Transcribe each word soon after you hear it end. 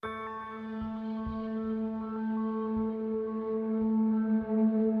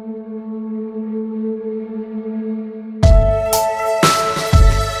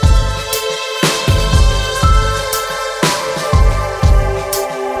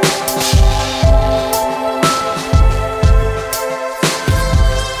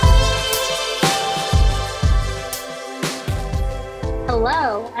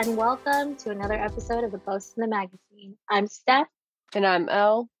welcome to another episode of The Post in the Magazine. I'm Steph. And I'm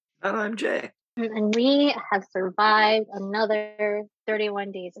Elle. And I'm Jay. And we have survived another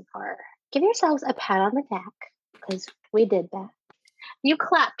 31 days of horror. Give yourselves a pat on the back, because we did that. You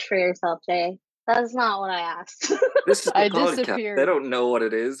clapped for yourself, Jay. That's not what I asked. This is the I podcast. disappeared. They don't know what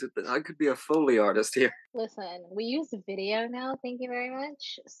it is. I could be a Foley artist here. Listen, we use video now, thank you very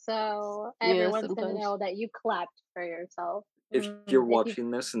much. So everyone's going to sometimes. know that you clapped for yourself. If you're watching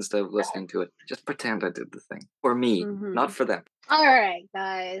this instead of listening to it, just pretend I did the thing. For me, not for them. All right,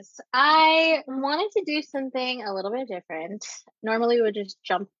 guys. I wanted to do something a little bit different. Normally, we would just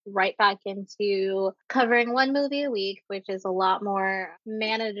jump right back into covering one movie a week, which is a lot more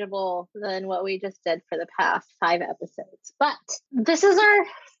manageable than what we just did for the past 5 episodes. But this is our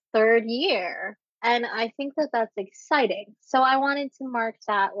 3rd year. And I think that that's exciting. So I wanted to mark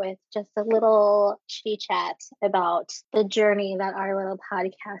that with just a little chit-chat about the journey that our little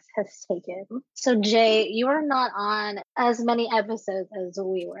podcast has taken. So Jay, you are not on as many episodes as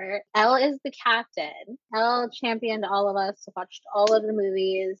we were. Elle is the captain. Elle championed all of us, watched all of the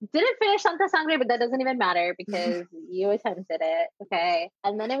movies. Didn't finish Santa Sangre, but that doesn't even matter because you attempted it, okay?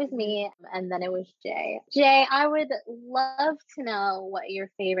 And then it was me, and then it was Jay. Jay, I would love to know what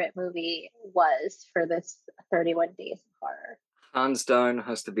your favorite movie was for this 31 days of horror. Hands down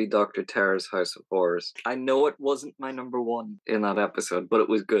has to be Dr. Terror's House of Horrors. I know it wasn't my number 1 in that episode, but it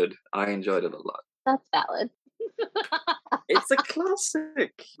was good. I enjoyed it a lot. That's valid. It's a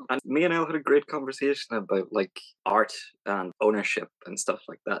classic. And me and Elle had a great conversation about like art and ownership and stuff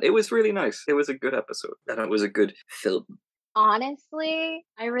like that. It was really nice. It was a good episode. And it was a good film. Honestly,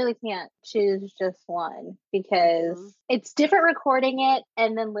 I really can't choose just one because it's different recording it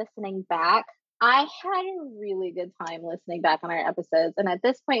and then listening back. I had a really good time listening back on our episodes. And at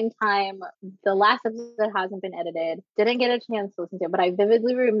this point in time, the last episode hasn't been edited. Didn't get a chance to listen to it, but I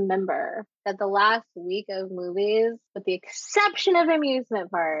vividly remember that the last week of movies, with the exception of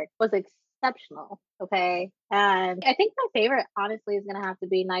Amusement Park, was exceptional. Okay. And I think my favorite, honestly, is going to have to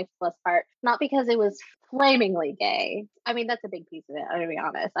be Knife Plus Heart. Not because it was flamingly gay. I mean, that's a big piece of it, I'm going to be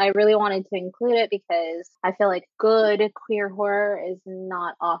honest. I really wanted to include it because I feel like good queer horror is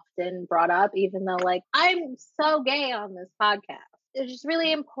not often brought up, even though, like, I'm so gay on this podcast. It's just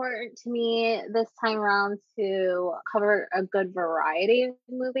really important to me this time around to cover a good variety of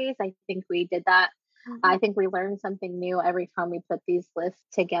movies. I think we did that. I think we learn something new every time we put these lists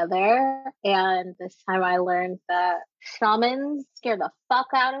together. And this time I learned that shamans scare the fuck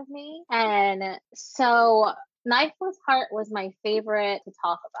out of me. And so Knifeless Heart was my favorite to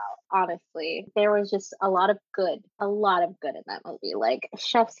talk about, honestly. There was just a lot of good in that movie. Like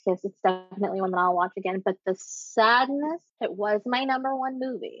Chef's Kiss, it's definitely one that I'll watch again. But The Sadness, it was my number 1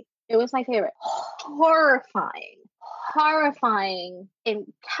 movie. It was my favorite. Horrifying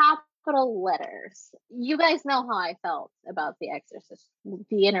in capital letters. You guys know how I felt about The Exorcist.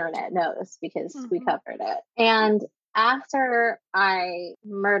 The internet knows because we covered it. And after I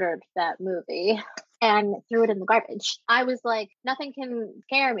murdered that movie and threw it in the garbage, I was like, nothing can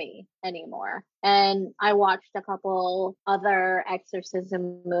scare me anymore. And I watched a couple other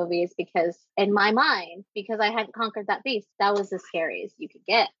exorcism movies because in my mind, because I hadn't conquered that beast, that was the scariest you could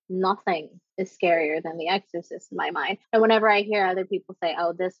get. Nothing is scarier than The Exorcist in my mind. And whenever I hear other people say,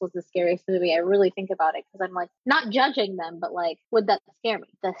 oh, this was the scariest movie, I really think about it because I'm like, not judging them, but like, would that scare me?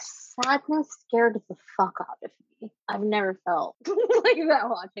 The Sadness scared the fuck out of me. I've never felt like that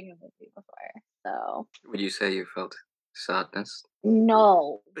watching a movie before. So Would you say you felt sadness?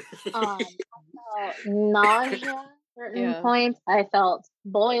 no. I felt nausea at certain points. I felt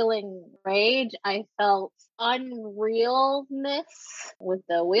boiling rage. I felt unrealness with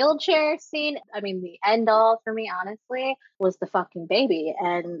the wheelchair scene. I mean, the end all for me, honestly, was the fucking baby.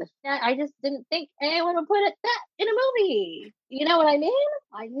 And I just didn't think anyone would put that in a movie. You know what I mean?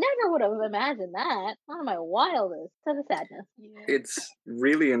 I never would have imagined that. One of my wildest. So The Sadness. It's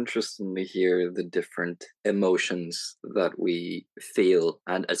really interesting to hear the different emotions that we feel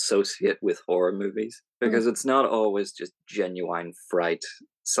and associate with horror movies. Because it's not always just genuine fright.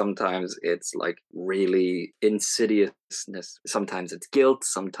 Sometimes it's like really insidiousness. Sometimes it's guilt.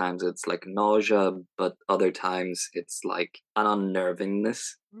 Sometimes it's like nausea. But other times it's like an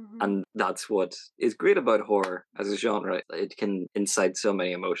unnervingness. And that's what is great about horror as a genre. It can incite so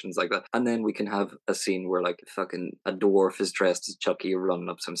many emotions like that. And then we can have a scene where like fucking a dwarf is dressed as Chucky running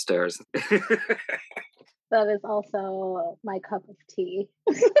up some stairs. That is also my cup of tea.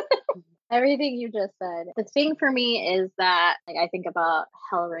 Everything you just said. The thing for me is that like I think about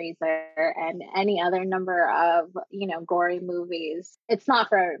Hellraiser and any other number of, gory movies. It's not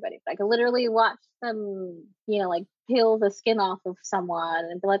for everybody. I could literally watch some, like peel the skin off of someone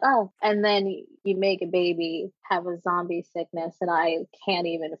and be like, oh, and then you make a baby have a zombie sickness and I can't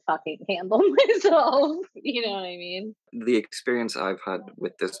even fucking handle myself. You know what I mean? The experience I've had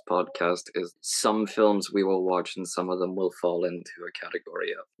with this podcast is some films we will watch and some of them will fall into a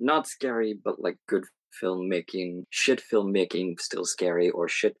category of not scary, but like good filmmaking, shit filmmaking still scary, or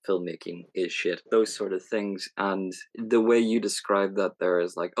shit filmmaking is shit, those sort of things. And the way you describe that there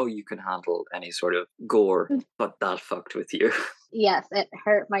is like, oh, you can handle any sort of gore, but that fucked with you. Yes, it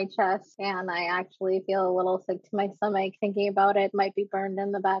hurt my chest, and I actually feel a little sick to my stomach thinking about it. Might be burned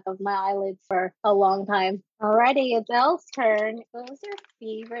in the back of my eyelids for a long time. Alrighty, Adele's turn. What was your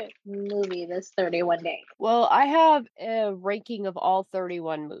favorite movie this 31 days? Well, I have a ranking of all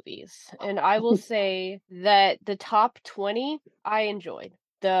 31 movies, and I will say that the top 20 I enjoyed.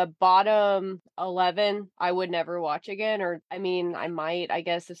 The bottom 11 I would never watch again, or I mean, I might, I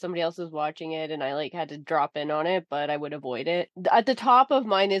guess, if somebody else was watching it and I like had to drop in on it, but I would avoid it. At the top of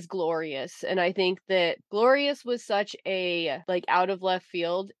mine is Glorious, and I think that Glorious was such a like out of left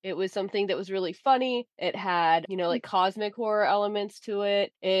field. It was something that was really funny. It had, like cosmic horror elements to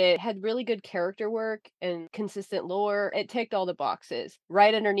it. It had really good character work and consistent lore. It ticked all the boxes.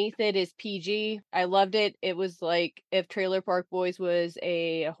 Right underneath it is PG. I loved it. It was like if Trailer Park Boys was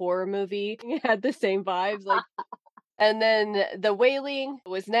a horror movie. It had the same vibes. Like And then The Wailing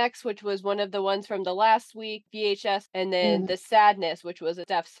was next, which was one of the ones from the last week, VHS, and then The Sadness, which was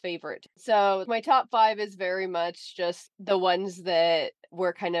Steph's favorite. So my top 5 is very much just the ones that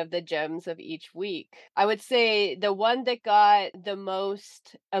were kind of the gems of each week. I would say the one that got the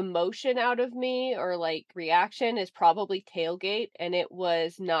most emotion out of me or like reaction is probably Tailgate, and it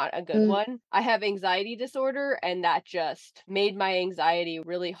was not a good one. I have anxiety disorder, and that just made my anxiety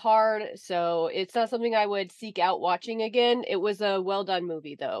really hard. So it's not something I would seek out watching again. It was a well done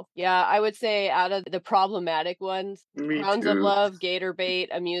movie though. Yeah, I would say out of the problematic ones, Me Hounds of too. Love, Gator Bait,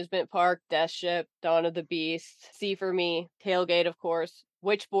 Amusement Park, Death Ship, Dawn of the Beast, See for Me, Tailgate, of course,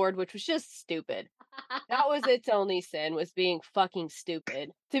 Witchboard, which was just stupid. That was its only sin, was being fucking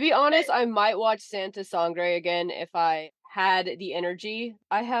stupid. To be honest, I might watch Santa Sangre again if I had the energy.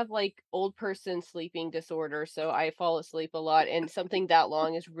 I have like old person sleeping disorder, so I fall asleep a lot, and something that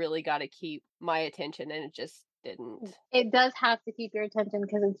long has really got to keep my attention, and it just didn't. It does have to keep your attention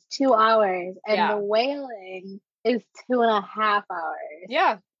because it's 2 hours, and The Wailing is 2.5 hours.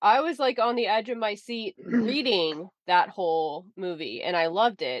 Yeah, I was like on the edge of my seat reading that whole movie, and I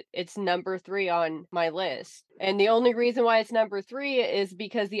loved it. It's number 3 on my list. And the only reason why it's number 3 is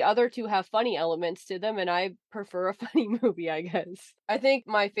because the other 2 have funny elements to them, and I prefer a funny movie, I guess. I think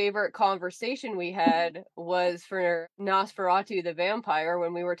my favorite conversation we had was for Nosferatu the Vampire,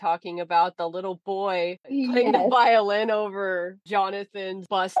 when we were talking about the little boy playing the violin over Jonathan's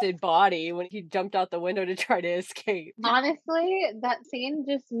busted body when he jumped out the window to try to escape. Honestly, that scene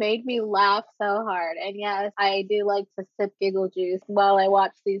just made me laugh so hard. And yes, I do like to sip giggle juice while I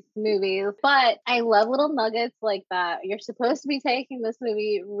watch these movies, but I love little nuggets like that. You're supposed to be taking this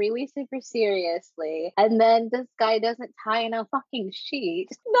movie really super seriously, and then this guy doesn't tie in a fucking sheet,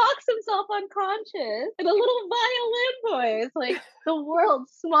 knocks himself unconscious, and a little violin voice, like the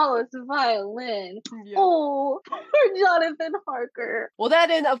world's smallest violin. Yeah. Oh, poor Jonathan Harker. Well,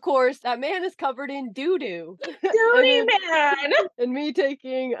 that and of course, that man is covered in doo-doo. Doody man! And me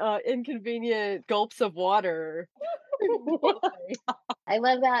taking inconvenient gulps of water. I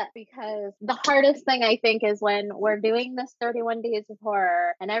love that because the hardest thing I think is when we're doing this 31 days of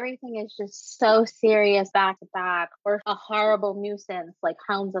horror and everything is just so serious back to back, or a horrible nuisance like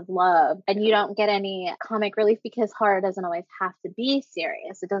Hounds of Love, and you don't get any comic relief because horror doesn't always have to be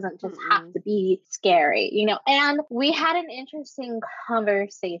serious. It doesn't just have to be scary, And we had an interesting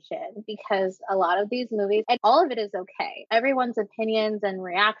conversation because a lot of these movies, and all of it is okay. Everyone's opinions and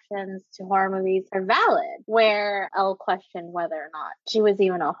reactions to horror movies are valid, where I'll question whether or not she was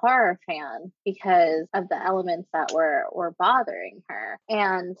even a horror fan because of the elements that were bothering her.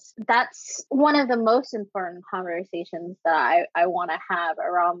 And that's one of the most important conversations that I want to have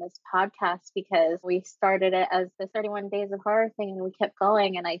around this podcast, because we started it as the 31 Days of Horror thing and we kept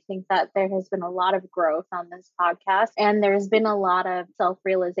going. And I think that there has been a lot of growth on this podcast, and there's been a lot of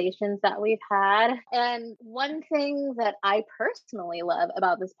self-realizations that we've had. And one thing that I personally love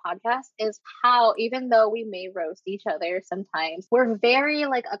about this podcast is how, even though we may roast each other sometimes, we're very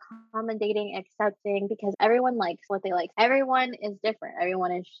like accommodating, accepting, because everyone likes what they like. Everyone is different.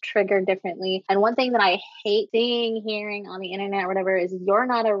 Everyone is triggered differently. And one thing that I hate seeing, hearing on the internet or whatever is you're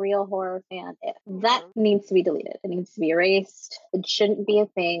not a real horror fan. That needs to be deleted. It needs to be erased. It shouldn't be a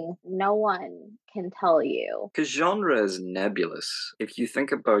thing. No one can tell you. Because genre is nebulous. If you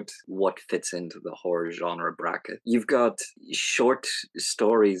think about what fits into the horror genre bracket, you've got short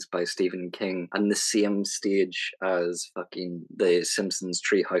stories by Stephen King on the same stage as fucking the Simpsons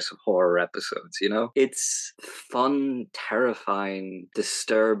Treehouse of Horror episodes, you know? It's fun, terrifying,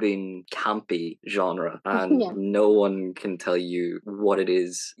 disturbing, campy genre, and no one can tell you what it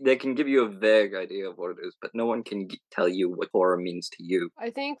is. They can give you a vague idea of what it is, but no one can tell you what horror means to you. I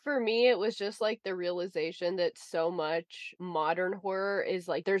think for me, it was just like the realization that so much modern horror is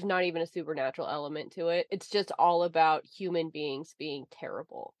like there's not even a supernatural element to it. It's just all about human beings being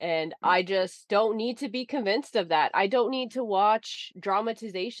terrible. And I just don't need to be convinced of that. I don't need to watch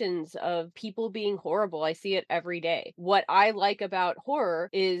dramatizations of people being horrible. I see it every day. What I like about horror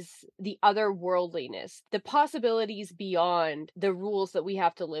is the otherworldliness, the possibilities beyond the rules that we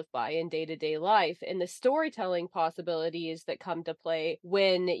have to live by in day-to-day life, and the storytelling possibilities that come to play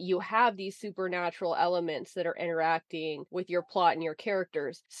when you have these supernatural elements that are interacting with your plot and your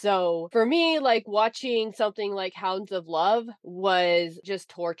characters. So for me, like watching something like Hounds of Love was just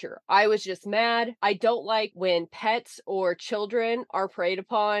torture. I was just mad. I don't like when pets or children are preyed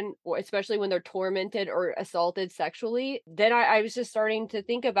upon, or especially when they're tormented or assaulted sexually. Then I was just starting to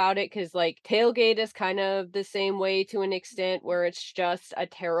think about it because like Tailgate is kind of the same way to an extent, where it's just a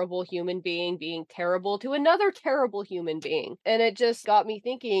terrible human being being terrible to another terrible human being. And it just got me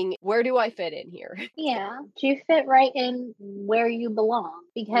thinking, where do I fit in here? Yeah. Do you fit right in where you belong?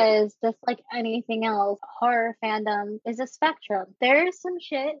 Because just like anything else, horror fandom is a spectrum. There's some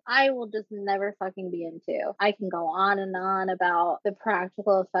shit I will just never fucking be into. I can go on and on about the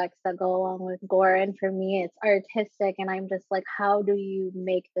practical effects that go along with gore. And for me, it's artistic. And I'm just like, how do you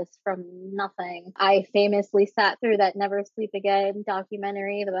make this from nothing? I famously sat through that Never Sleep Again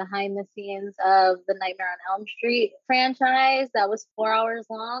documentary, the behind the scenes of the Nightmare on Elm Street franchise that was 4 hours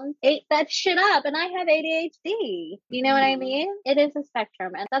long. Ate that shit up, and I have ADHD. You know what I mean? It is a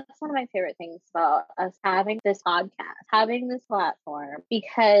spectrum, and that's one of my favorite things about us having this podcast, having this platform,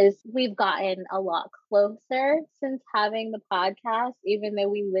 because we've gotten a lot closer since having the podcast, even though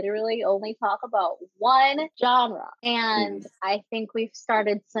we literally only talk about one genre. And I think we've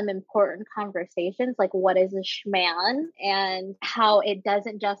started some important conversations, like what is a schman and how it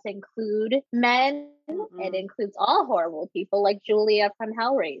doesn't just include men. It includes all horrible people like Julia from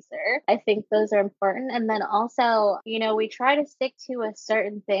Hellraiser. I think those are important. And then also, you know, we try to stick to a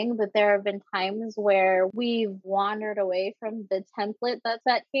certain thing, but there have been times where we've wandered away from the template that's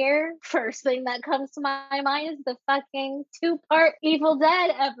set here. First thing that comes to my mind is the fucking 2-part Evil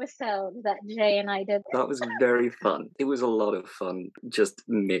Dead episode that Jay and I did. That was very fun. It was a lot of fun just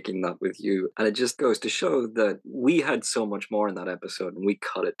making that with you. And it just goes to show that we had so much more in that episode and we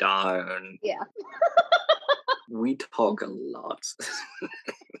cut it down. Yeah. We talk a lot.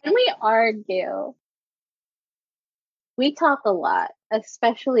 And we argue. We talk a lot,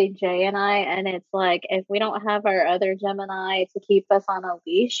 especially Jay and I, and it's like if we don't have our other Gemini to keep us on a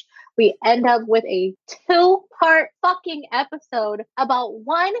leash, we end up with a 2-part fucking episode about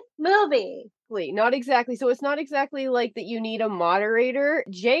one movie. Not exactly. So it's not exactly like that you need a moderator.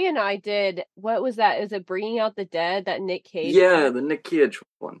 Jay and I did, what was that? Is it Bringing Out the Dead, that Nick Cage? Yeah, the Nick Cage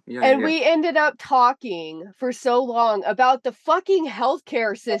one. Yeah, and we ended up talking for so long about the fucking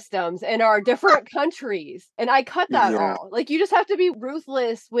healthcare systems in our different countries. And I cut that all. Like, you just have to be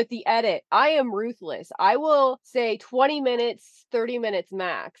ruthless with the edit. I am ruthless. I will say 20 minutes, 30 minutes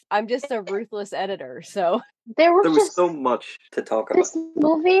max. I'm just a ruthless editor, so... There was so much to talk about. This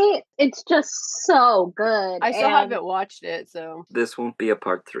movie, it's just so good. I still haven't watched it, so... This won't be a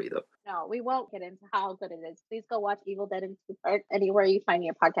part 3, though. No, we won't get into how good it is. Please go watch Evil Dead in 2 parts anywhere you find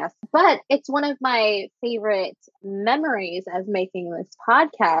your podcast. But it's one of my favorite memories of making this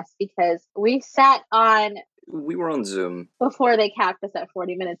podcast because we sat on... We were on Zoom. Before they capped us at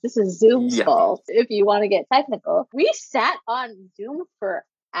 40 minutes. This is Zoom's fault, if you want to get technical. We sat on Zoom for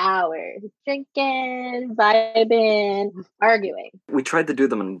hours, drinking, vibing, arguing. We tried to do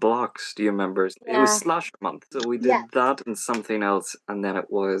them in blocks, do you remember? Yeah. It was Slasher Month, so we did that and something else, and then it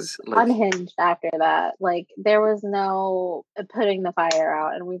was like... Unhinged after that. Like, there was no putting the fire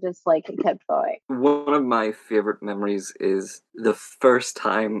out, and we just, like, kept going. One of my favorite memories is the first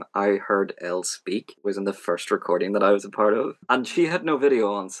time I heard Elle speak was in the first recording that I was a part of, and she had no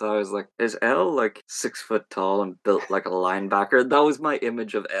video on, so I was like, is Elle, like, 6 foot tall and built like a linebacker? That was my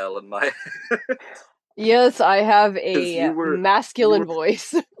image of Elle in my... Yes, I have a masculine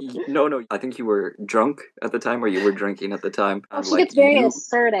voice. No, I think you were drunk at the time, or you were drinking at the time. And she gets very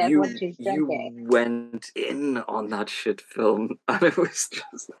assertive when she's drinking. You went in on that shit film, and it was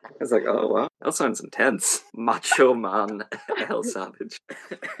just... I was like, oh, wow, that sounds intense. Macho man, Elle Savage.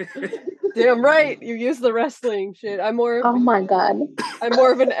 Damn right, you use the wrestling shit. Oh my god. I'm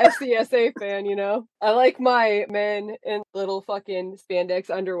more of an SCSA fan, you know? I like my men in little fucking spandex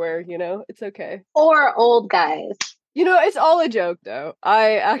underwear, you know? It's okay. Or old guys. You know, it's all a joke, though.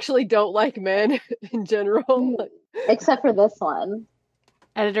 I actually don't like men in general. Except for this one.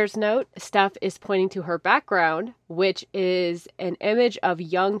 Editor's note, Steph is pointing to her background, which is an image of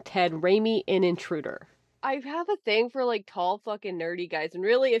young Ted Raimi in Intruder. I have a thing for, like, tall fucking nerdy guys, and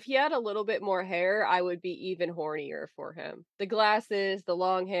really, if he had a little bit more hair, I would be even hornier for him. The glasses, the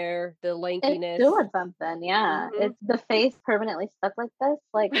long hair, the lankiness. It's doing something, yeah. It's the face permanently stuck like this.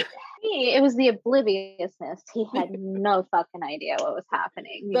 Like, it was the obliviousness. He had no fucking idea what was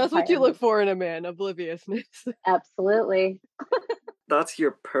happening. That's what you look for in a man, obliviousness. Absolutely. That's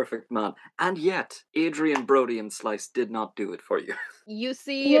your perfect man. And yet, Adrian Brody and Slice did not do it for you. You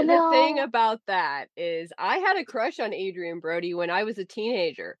see, the thing about that is I had a crush on Adrian Brody when I was a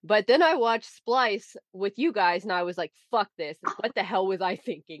teenager. But then I watched Splice with you guys and I was like, fuck this. What the hell was I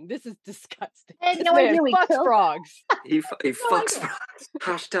thinking? This is disgusting. And This no man idea we fucks killed- frogs. He fucks frogs.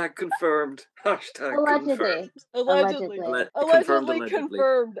 Hashtag confirmed. Hashtag Allegedly.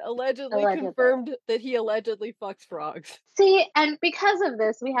 confirmed. Allegedly confirmed that he allegedly fucks frogs. See, and because of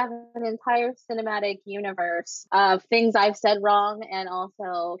this, we have an entire cinematic universe of things I've said wrong and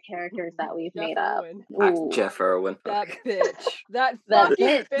also characters that we've made up. Jeff Irwin. That bitch. That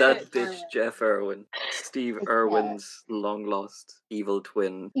bitch. That bitch, Jeff Irwin. Steve Irwin's long lost evil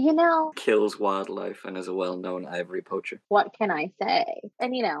twin. You know, kills wildlife and is a well-known ivory poacher. What can I say?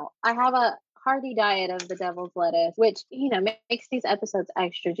 And you know, I have a hearty diet of the devil's lettuce, which, you know, makes these episodes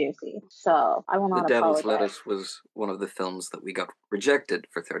extra juicy. So I will not The Devil's apologize. Lettuce was one of the films that we got rejected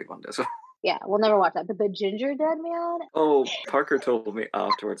for 31 Days. Yeah, we'll never watch that. But the Ginger Dead Man? Oh, Parker told me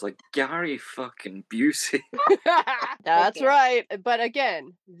afterwards, like, Gary fucking Busey. That's right. But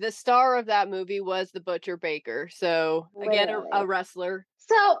again, the star of that movie was the Butcher Baker. So again, a wrestler.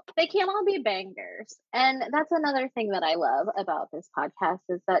 So they can't all be bangers. And that's another thing that I love about this podcast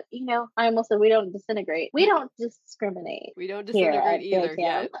is that, you know, I almost said we don't disintegrate. We don't discriminate. We don't disintegrate either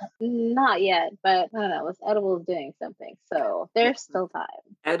yet. Not yet, but I don't know. This edible is doing something. So there's still time.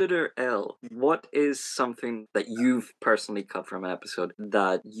 Editor L, what is something that you've personally cut from an episode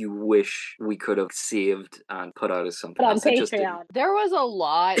that you wish we could have saved and put out as something on else? Patreon. There was a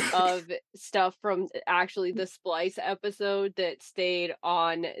lot of stuff from actually the Splice episode that stayed on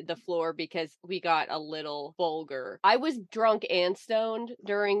the floor because we got a little vulgar. I was drunk and stoned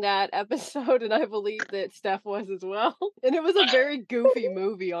during that episode, and I believe that Steph was as well. And it was a very goofy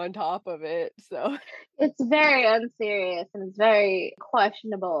movie on top of it. So it's very unserious and it's very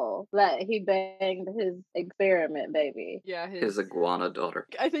questionable that he banged his experiment baby. Yeah, his iguana daughter.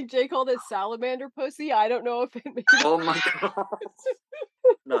 I think Jay called it salamander pussy. I don't know if it made Oh my god.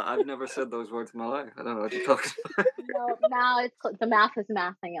 No, I've never said those words in my life. I don't know what you're talking about. No, now it's the math is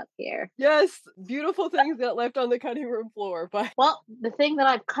mathing up here. Yes, beautiful things got left on the cutting room floor. But well, the thing that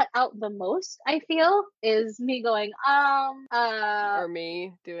I've cut out the most, I feel, is me going, or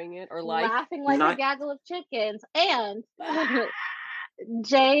me doing it, or laughing like a gaggle of chickens, and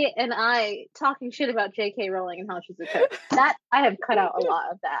Jay and I talking shit about J.K. Rowling and how she's a cook. That I have cut out a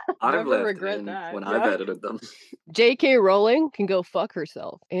lot of that. I've never regret that when I've edited them. J.K. Rowling can go fuck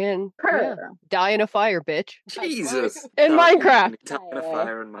herself and die in a fire, bitch. Jesus. In Minecraft. Die in a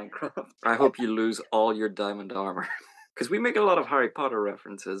fire in Minecraft. I hope you lose all your diamond armor. Because we make a lot of Harry Potter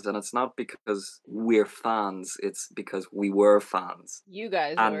references, and it's not because we're fans, it's because we were fans. You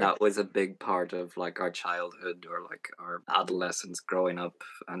guys and were. That was a big part of like our childhood or like our adolescence growing up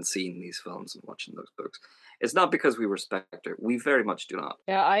and seeing these films and watching those books. It's not because we respect her. We very much do not.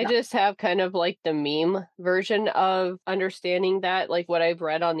 Yeah, I just have kind of like the meme version of understanding that, like what I've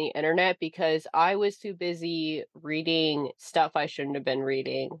read on the internet, because I was too busy reading stuff I shouldn't have been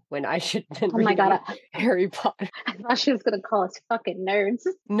reading when I should have been reading Harry Potter. I thought she was going to call us fucking nerds.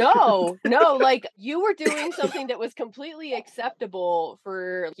 No, like you were doing something that was completely acceptable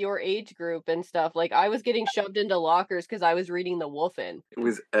for your age group and stuff. Like I was getting shoved into lockers because I was reading The Wolfen. It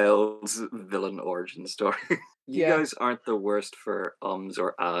was Elle's villain origin story. You guys aren't the worst for ums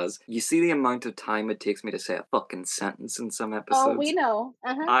or ahs. You see the amount of time it takes me to say a fucking sentence in some episodes? Oh, we know.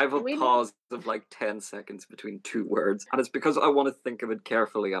 I have a pause of like 10 seconds between two words, and it's because I want to think of it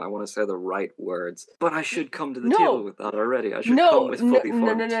carefully and I want to say the right words. But I should come to the table with that already. I should come with fully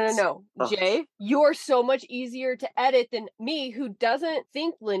formed. No. Jay, you're so much easier to edit than me, who doesn't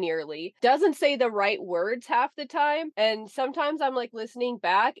think linearly, doesn't say the right words half the time, and sometimes I'm like listening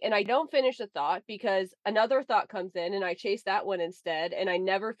back and I don't finish a thought because another thought afterthought comes in and I chase that one instead, and I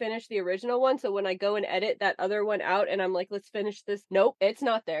never finish the original one. So when I go and edit that other one out and I'm like, let's finish this, nope, it's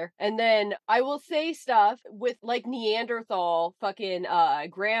not there. And then I will say stuff with like Neanderthal fucking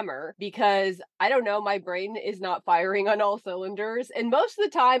grammar because I don't know, my brain is not firing on all cylinders. And most of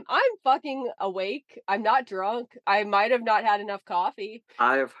the time I'm fucking awake. I'm not drunk. I might have not had enough coffee.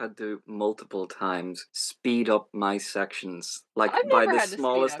 I have had to multiple times speed up my sections, like I've by never the had to speed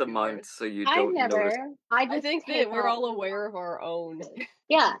smallest up amount yours. so you I've don't never. notice. I think that we're all aware of our own.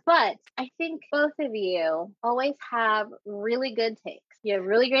 Yeah, but I think both of you always have really good takes. You have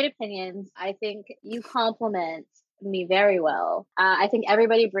really great opinions. I think you compliment me very well. I think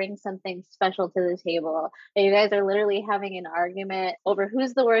everybody brings something special to the table. And you guys are literally having an argument over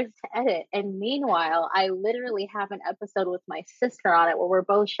who's the worst to edit. And meanwhile, I literally have an episode with my sister on it where we're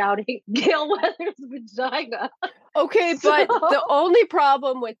both shouting Gail Weathers' vagina. Okay, but the only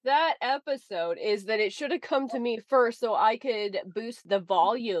problem with that episode is that it should have come to me first so I could boost the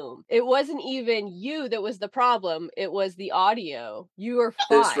volume. It wasn't even you that was the problem, it was the audio. You were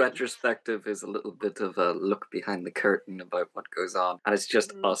fine. This retrospective is a little bit of a look behind the curtain about what goes on, and it's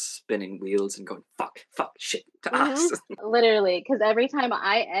just us spinning wheels and going, fuck, shit, to us. Literally, because every time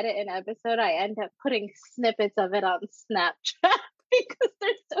I edit an episode, I end up putting snippets of it on Snapchat because they're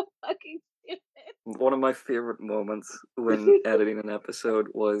so fucking stupid. One of my favorite moments when editing an episode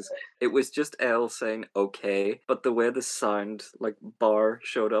was it was just Elle saying okay, but the way the sound like bar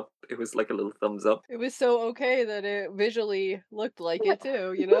showed up, it was like a little thumbs up. It was so okay that it visually looked like it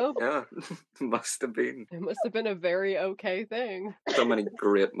too, you know? Yeah, must have been. It must have been a very okay thing. So many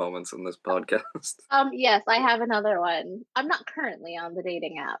great moments in this podcast. Yes, I have another one. I'm not currently on the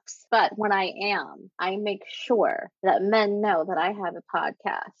dating apps, but when I am, I make sure that men know that I have a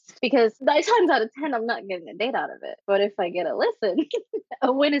podcast because 9 times out of 10, I'm not getting a date out of it. But if I get a listen,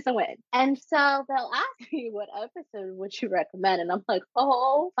 a win is a win. And so they'll ask me, what episode would you recommend? And I'm like,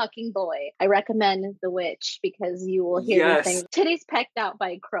 oh, fucking boy. I recommend The Witch because you will hear these things. Titties pecked out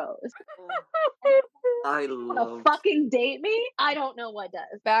by crows. I Want love to fucking date me? I don't know what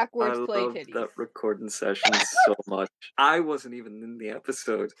does. Backwards play loved titties. that recording session so much. I wasn't even in the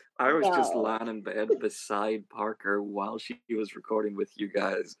episode. I was just lying in bed beside Parker while she was recording with you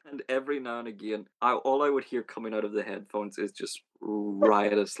guys. And every now and again, all I would hear coming out of the headphones is just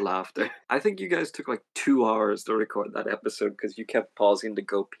riotous laughter. I think you guys took like 2 hours to record that episode because you kept pausing to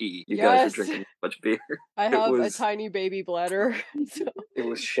go pee. You guys were drinking too much beer. I have a tiny baby bladder. So. It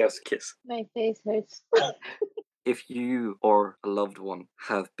was chef's kiss. My face hurts. If you or a loved one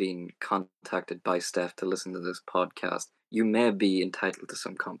have been contacted by Steph to listen to this podcast, you may be entitled to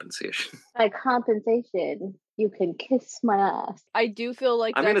some compensation. By compensation, you can kiss my ass. I do feel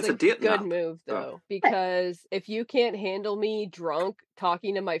like it's a good move, though, because if you can't handle me drunk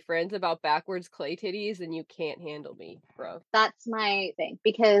talking to my friends about backwards clay titties, then you can't handle me, bro. That's my thing,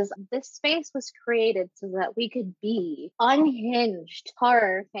 because this space was created so that we could be unhinged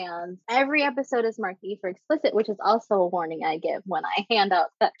horror fans. Every episode is marked E for explicit, which is also a warning I give when I hand out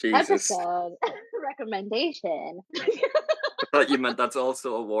the episode recommendation. I thought you meant that's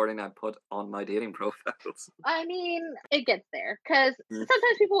also a warning I put on my dating profiles. I mean, it gets there, because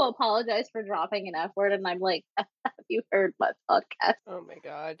sometimes people will apologize for dropping an F word, and I'm like, have you heard my podcast? Oh my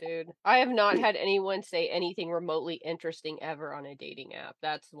god, dude. I have not had anyone say anything remotely interesting ever on a dating app.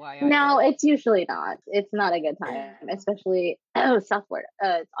 That's why No, it's usually not. It's not a good time, especially South Florida.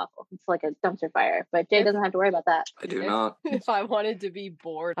 It's awful. It's like a dumpster fire, but Jay doesn't have to worry about that. I do not. If I wanted to be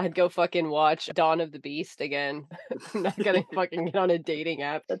bored, I'd go fucking watch Dawn of the Beast again. I'm not gonna fucking get on a dating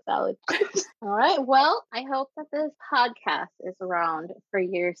app. That's valid. All right. Well, I hope that this podcast is around for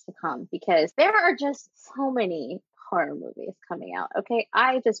years to come because there are just so many horror movies coming out. Okay.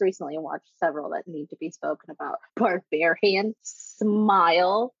 I just recently watched several that need to be spoken about. Barbarian,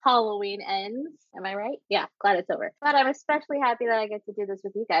 Smile, Halloween Ends. Am I right? Yeah. Glad it's over. But I'm especially happy that I get to do this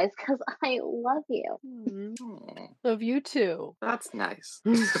with you guys because I love you. Love you too. That's nice.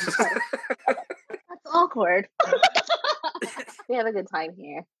 That's awkward. We have a good time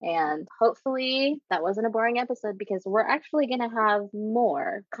here, and hopefully that wasn't a boring episode because we're actually going to have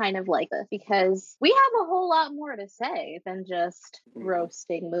more kind of like this because we have a whole lot more to say than just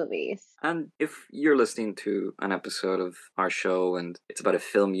roasting movies. And if you're listening to an episode of our show and it's about a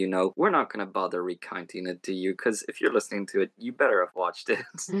film you know, we're not going to bother recounting it to you because if you're listening to it, you better have watched it.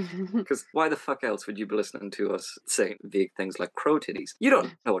 Because why the fuck else would you be listening to us saying vague things like crow titties? You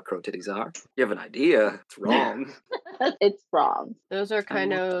don't know what crow titties are. You have an idea. It's wrong. It's wrong. sounds. Those are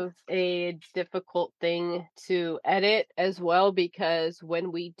kind of a difficult thing to edit as well, because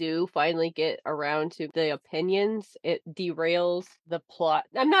when we do finally get around to the opinions, it derails the plot.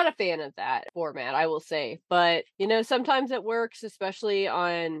 I'm not a fan of that format, I will say, but sometimes it works, especially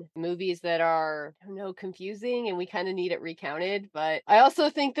on movies that are, I don't know, confusing and we kind of need it recounted. But I also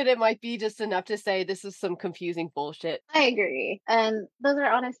think that it might be just enough to say this is some confusing bullshit. I agree. And those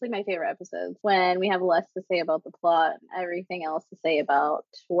are honestly my favorite episodes, when we have less to say about the plot and everything else to say about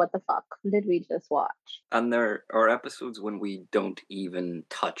what the fuck did we just watch. And there are episodes when we don't even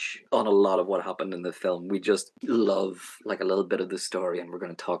touch on a lot of what happened in the film. We just love like a little bit of the story, and we're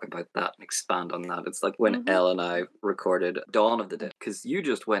going to talk about that and expand on that. It's like when Elle and I recorded Dawn of the Dead, because you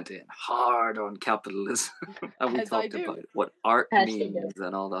just went in hard on capitalism and we As I talked do. about what art As she means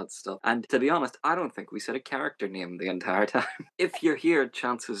and all that stuff. And to be honest, I don't think we said a character name the entire time. If you're here,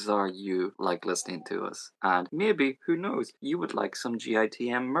 chances are you like listening to us. And maybe, who knows, you would like some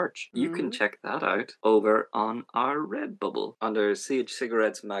GITM merch. You can check that out over on our Redbubble under CH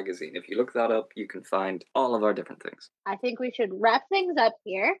Cigarettes Magazine. If you look that up, you can find all of our different things. I think we should wrap things up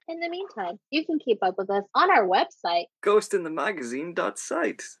here. In the meantime, you can keep up with us on our website,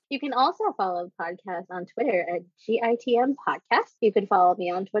 ghostinthemagazine.site. You can also follow the podcast on Twitter at GITM Podcast. You can follow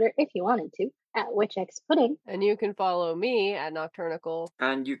me on Twitter if you wanted to, at WitchXPudding. And you can follow me at Nocturnical.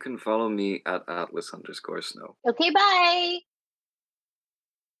 And you can follow me at Atlas_Snow. Okay, bye!